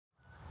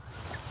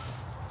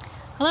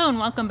Hello and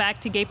welcome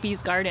back to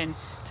Gapeys Garden.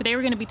 Today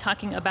we're going to be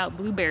talking about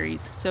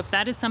blueberries. So if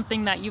that is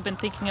something that you've been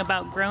thinking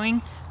about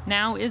growing,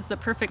 now is the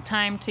perfect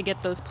time to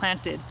get those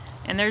planted.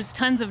 And there's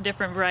tons of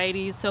different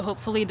varieties, so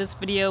hopefully this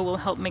video will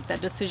help make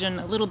that decision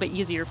a little bit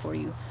easier for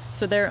you.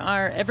 So there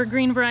are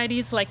evergreen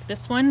varieties like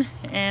this one,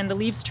 and the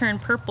leaves turn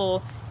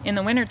purple in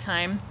the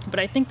wintertime,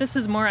 but I think this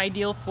is more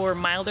ideal for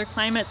milder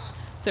climates.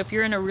 So if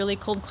you're in a really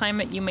cold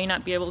climate, you may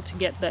not be able to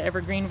get the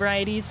evergreen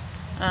varieties.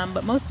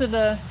 But most of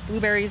the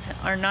blueberries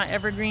are not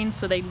evergreen,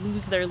 so they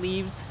lose their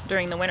leaves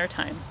during the winter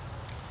time.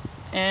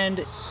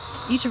 And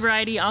each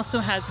variety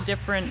also has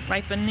different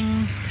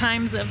ripening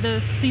times of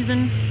the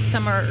season.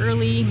 Some are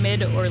early,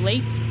 mid, or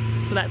late,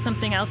 so that's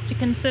something else to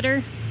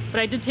consider. But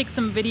I did take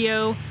some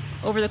video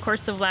over the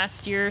course of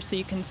last year so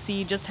you can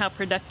see just how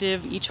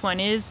productive each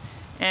one is.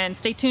 And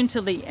stay tuned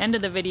till the end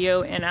of the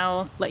video and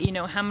I'll let you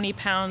know how many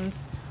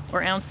pounds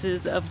or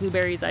ounces of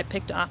blueberries I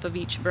picked off of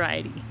each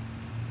variety.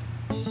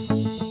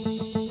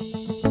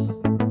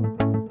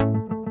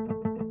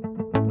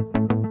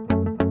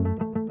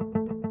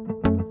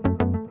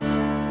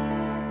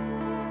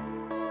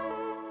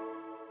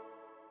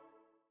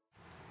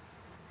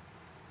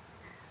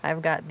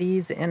 I've got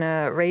these in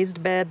a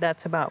raised bed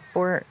that's about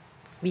 4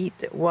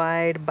 feet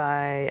wide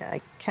by,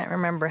 I can't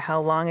remember how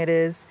long it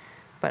is,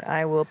 but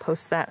I will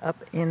post that up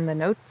in the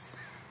notes.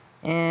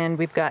 And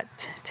we've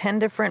got 10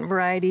 different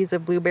varieties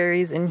of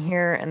blueberries in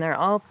here, and they're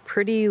all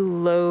pretty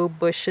low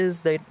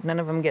bushes. None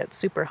of them get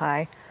super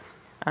high.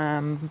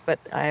 But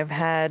I've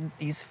had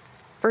these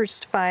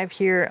first 5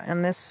 here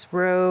on this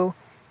row,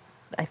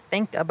 I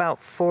think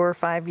about 4 or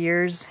 5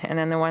 years, and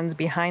then the ones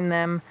behind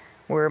them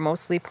were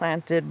mostly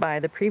planted by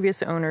the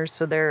previous owners,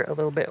 so they're a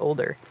little bit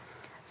older.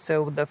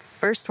 So the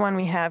first one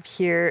we have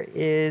here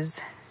is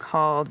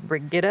called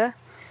Brigitta,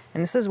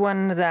 and this is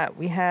one that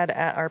we had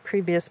at our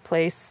previous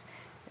place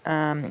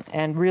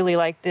and really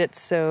liked it,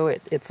 so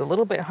it's a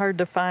little bit hard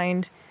to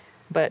find,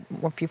 but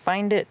if you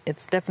find it,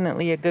 it's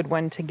definitely a good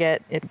one to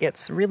get. It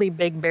gets really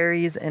big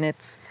berries, and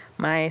it's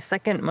my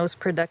second most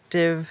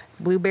productive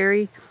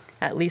blueberry,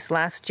 at least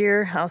last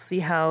year. I'll see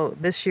how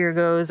this year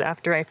goes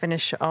after I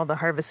finish all the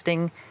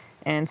harvesting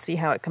and see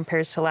how it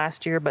compares to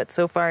last year, but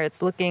so far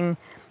it's looking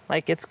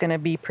like it's going to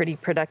be pretty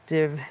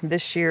productive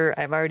this year.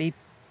 I've already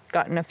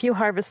gotten a few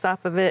harvests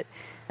off of it,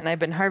 and I've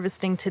been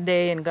harvesting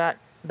today and got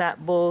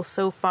that bowl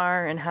so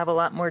far and have a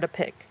lot more to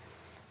pick.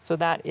 So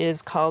that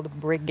is called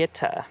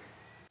Brigitta.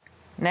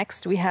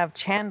 Next we have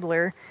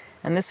Chandler,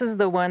 and this is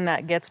the one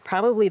that gets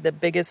probably the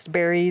biggest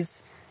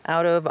berries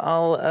out of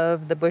all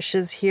of the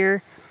bushes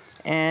here,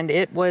 and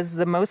it was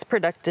the most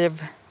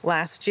productive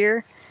last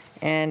year,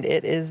 and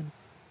it is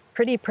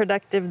pretty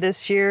productive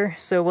this year,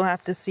 so we'll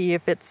have to see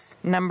if it's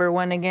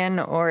 #1 again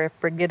or if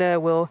Brigitta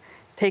will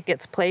take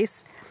its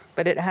place.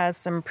 But it has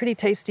some pretty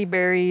tasty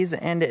berries,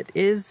 and it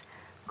is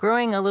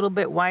growing a little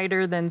bit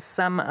wider than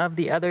some of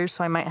the others,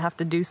 so I might have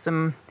to do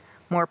some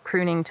more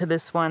pruning to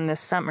this one this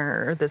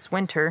summer or this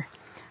winter.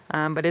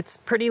 But it's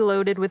pretty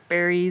loaded with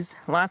berries,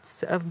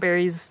 lots of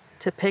berries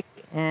to pick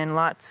and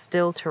lots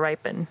still to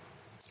ripen.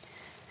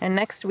 And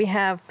next we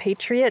have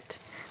Patriot.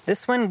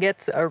 This one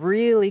gets a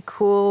really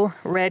cool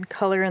red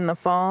color in the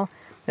fall.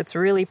 It's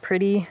really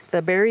pretty.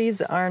 The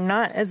berries are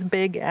not as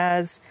big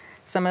as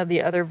some of the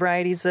other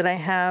varieties that I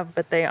have,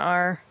 but they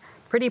are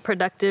pretty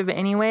productive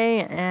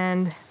anyway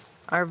and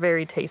are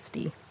very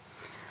tasty.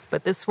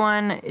 But this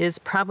one is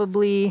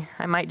probably,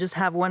 I might just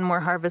have one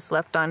more harvest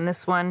left on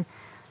this one.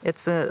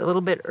 It's a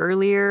little bit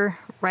earlier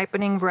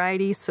ripening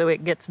variety, so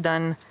it gets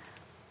done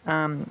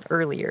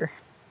earlier.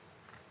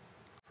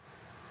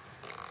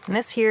 And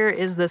this here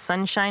is the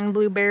Sunshine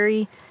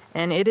Blueberry,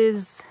 and it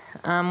is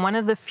one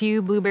of the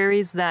few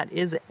blueberries that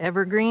is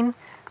evergreen,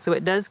 so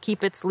it does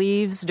keep its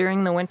leaves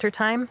during the winter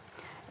time.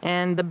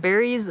 And the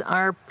berries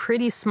are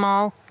pretty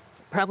small,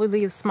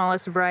 probably the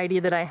smallest variety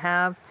that I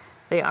have.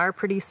 They are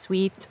pretty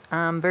sweet,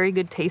 very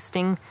good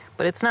tasting,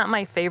 but it's not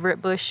my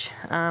favorite bush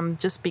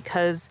just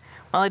because,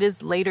 well, it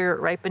is later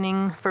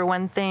ripening for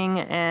one thing,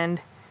 and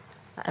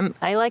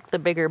I like the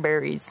bigger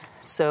berries.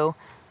 So,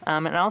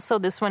 and also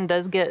this one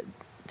does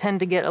tend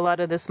to get a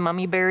lot of this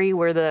mummy berry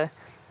where the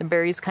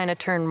berries kind of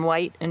turn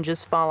white and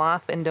just fall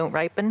off and don't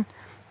ripen.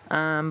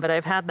 But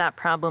I've had that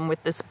problem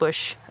with this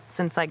bush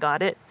since I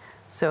got it,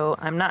 so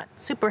I'm not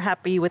super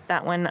happy with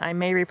that one. I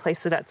may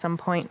replace it at some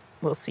point,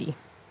 we'll see.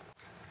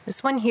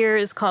 This one here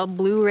is called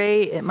Blue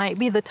Ray. It might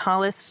be the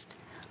tallest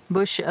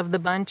bush of the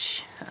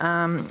bunch.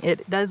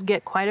 It does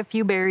get quite a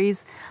few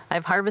berries.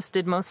 I've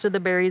harvested most of the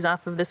berries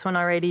off of this one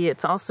already.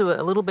 It's also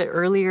a little bit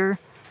earlier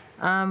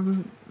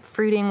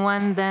fruiting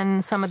one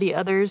than some of the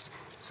others,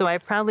 so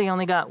I've probably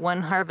only got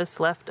one harvest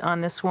left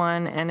on this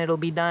one and it'll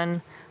be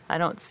done. I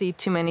don't see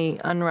too many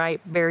unripe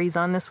berries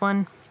on this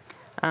one,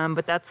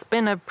 but that's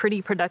been a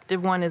pretty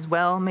productive one as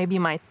well, maybe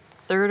my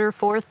 3rd or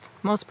 4th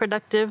most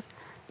productive,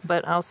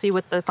 but I'll see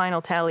what the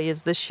final tally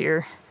is this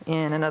year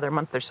in another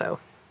month or so.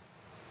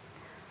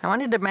 I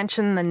wanted to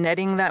mention the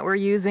netting that we're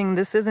using.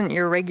 This isn't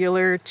your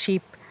regular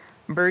cheap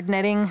bird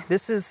netting.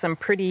 This is some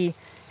pretty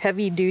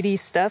heavy duty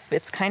stuff.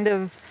 It's kind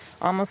of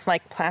almost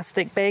like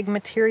plastic bag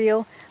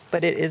material,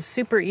 but it is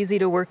super easy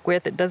to work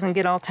with. It doesn't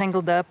get all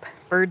tangled up.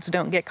 Birds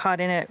don't get caught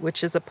in it,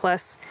 which is a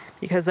plus,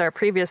 because our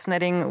previous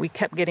netting, we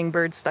kept getting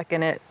birds stuck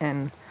in it,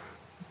 and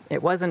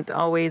it wasn't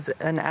always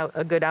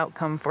a good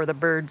outcome for the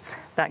birds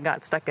that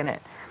got stuck in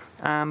it.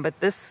 But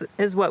this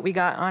is what we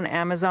got on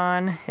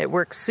Amazon. It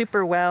works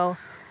super well.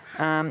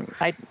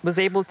 I was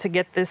able to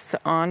get this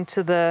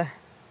onto the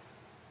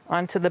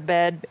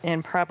bed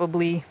in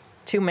probably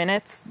 2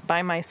 minutes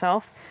by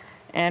myself.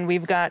 And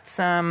we've got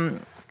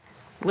some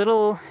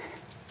little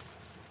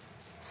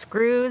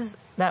screws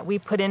that we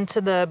put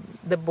into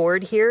the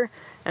board here,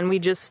 and we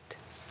just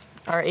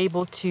are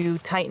able to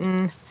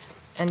tighten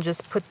and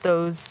just put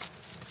those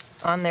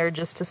on there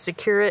just to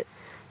secure it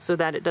so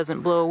that it doesn't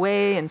blow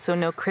away and so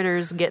no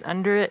critters get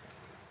under it.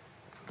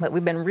 But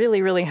we've been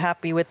really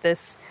happy with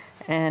this,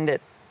 and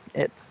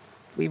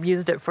we've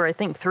used it for I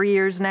think 3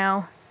 years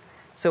now,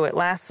 so it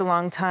lasts a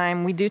long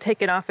time. We do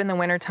take it off in the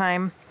winter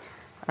time,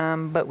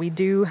 but we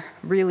do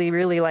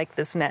really like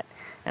this net,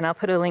 and I'll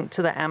put a link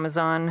to the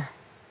Amazon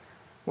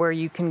where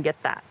you can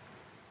get that.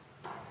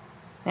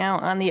 Now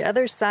on the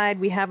other side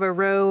we have a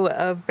row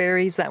of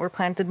berries that were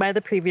planted by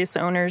the previous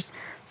owners,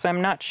 so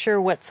I'm not sure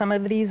what some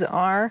of these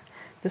are.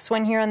 This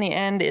one here on the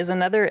end is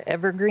another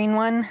evergreen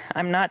one.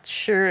 I'm not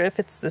sure if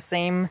it's the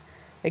same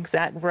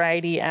exact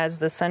variety as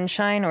the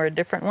Sunshine or a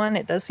different one.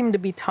 It does seem to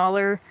be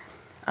taller.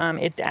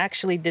 It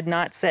actually did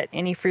not set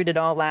any fruit at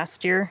all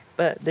last year,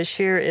 but this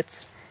year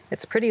it's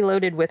pretty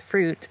loaded with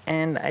fruit,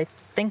 and I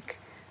think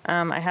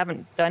I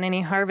haven't done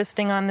any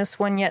harvesting on this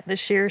one yet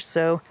this year,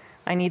 so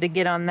I need to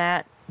get on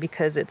that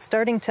because it's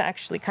starting to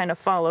actually kind of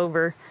fall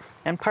over,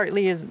 and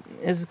partly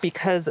is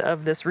because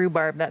of this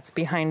rhubarb that's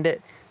behind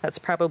it that's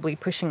probably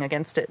pushing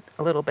against it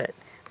a little bit.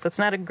 So it's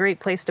not a great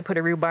place to put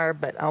a rhubarb,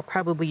 but I'll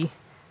probably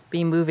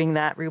be moving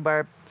that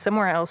rhubarb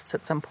somewhere else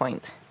at some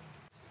point.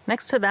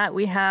 Next to that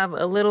we have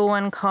a little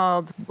one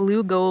called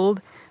Blue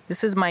Gold.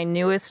 This is my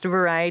newest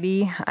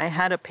variety. I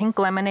had a pink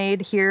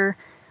lemonade here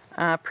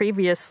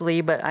previously,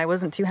 but I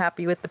wasn't too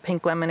happy with the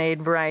pink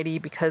lemonade variety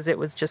because it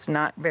was just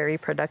not very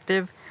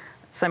productive.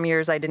 Some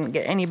years I didn't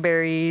get any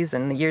berries,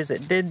 and the years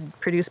it did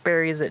produce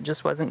berries, it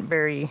just wasn't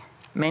very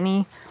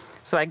many.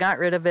 So I got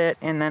rid of it,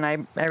 and then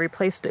I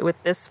replaced it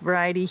with this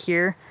variety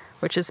here,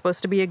 which is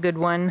supposed to be a good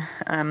one.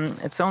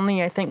 It's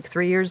only I think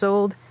 3 years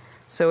old,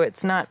 so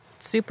it's not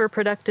super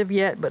productive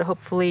yet, but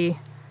hopefully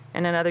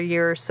in another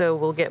year or so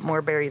we'll get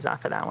more berries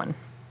off of that one.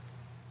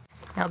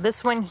 Now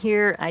this one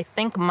here I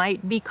think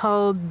might be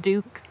called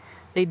Duke.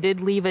 They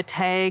did leave a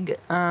tag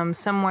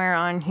somewhere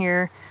on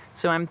here,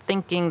 so I'm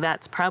thinking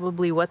that's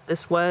probably what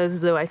this was,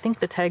 though I think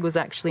the tag was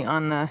actually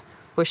on the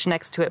bush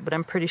next to it, but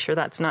I'm pretty sure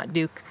that's not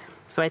Duke.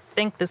 So I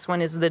think this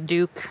one is the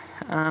Duke,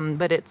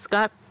 but it's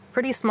got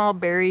pretty small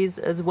berries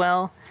as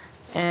well,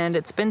 and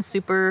it's been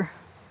super,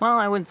 well,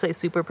 I wouldn't say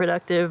super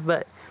productive,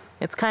 but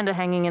it's kind of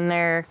hanging in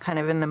there, kind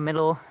of in the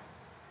middle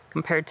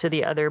compared to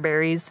the other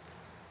berries.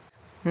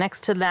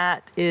 Next to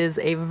that is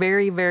a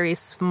very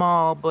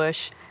small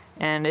bush,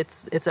 and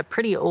it's a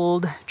pretty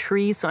old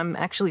tree, so I'm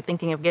actually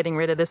thinking of getting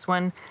rid of this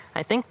one.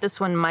 I think this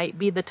one might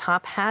be the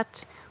Top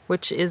Hat,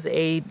 which is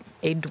a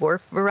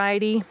dwarf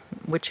variety,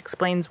 which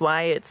explains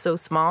why it's so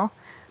small.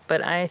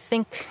 But I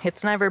think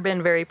it's never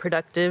been very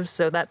productive,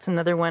 so that's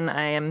another one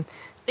I am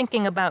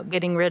thinking about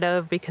getting rid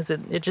of because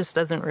it just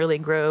doesn't really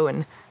grow,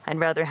 and I'd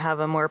rather have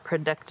a more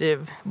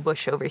productive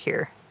bush over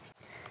here.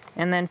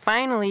 And then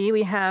finally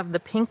we have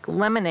the pink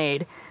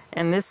lemonade,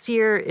 and this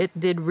year it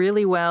did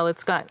really well.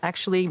 It's got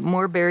actually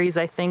more berries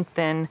I think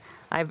than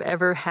I've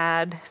ever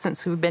had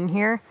since we've been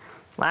here.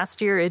 Last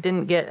year it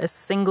didn't get a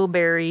single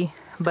berry,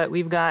 but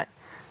we've got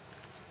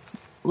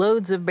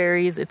loads of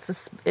berries. It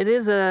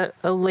is a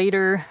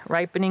later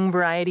ripening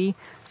variety,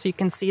 so you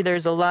can see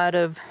there's a lot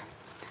of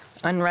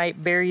unripe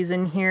berries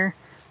in here,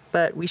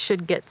 but we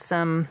should get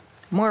some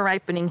more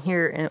ripening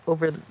here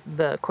over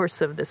the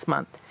course of this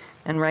month.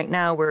 And right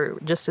now we're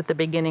just at the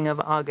beginning of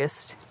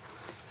August,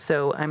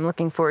 so I'm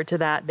looking forward to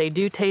that. They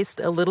do taste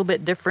a little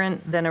bit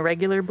different than a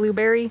regular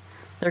blueberry.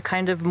 They're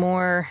kind of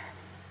more,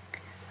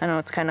 I don't know,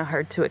 it's kind of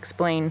hard to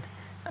explain.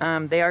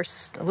 They are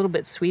a little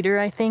bit sweeter,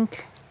 I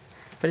think,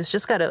 but it's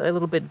just got a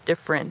little bit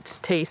different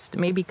taste,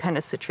 maybe kind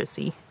of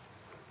citrusy.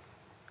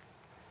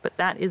 But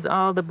that is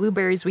all the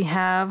blueberries we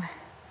have.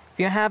 If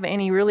you have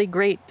any really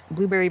great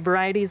blueberry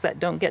varieties that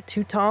don't get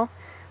too tall,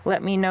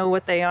 let me know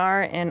what they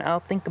are, and I'll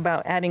think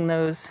about adding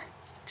those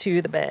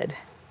to the bed.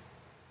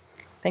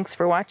 Thanks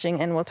for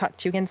watching, and we'll talk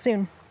to you again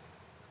soon.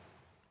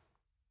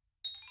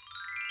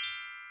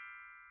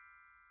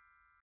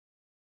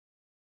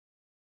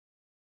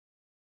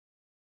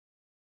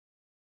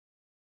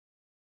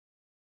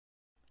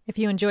 If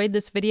you enjoyed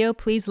this video,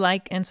 please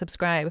like and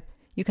subscribe.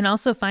 You can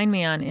also find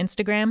me on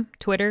Instagram,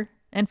 Twitter,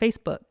 and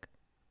Facebook.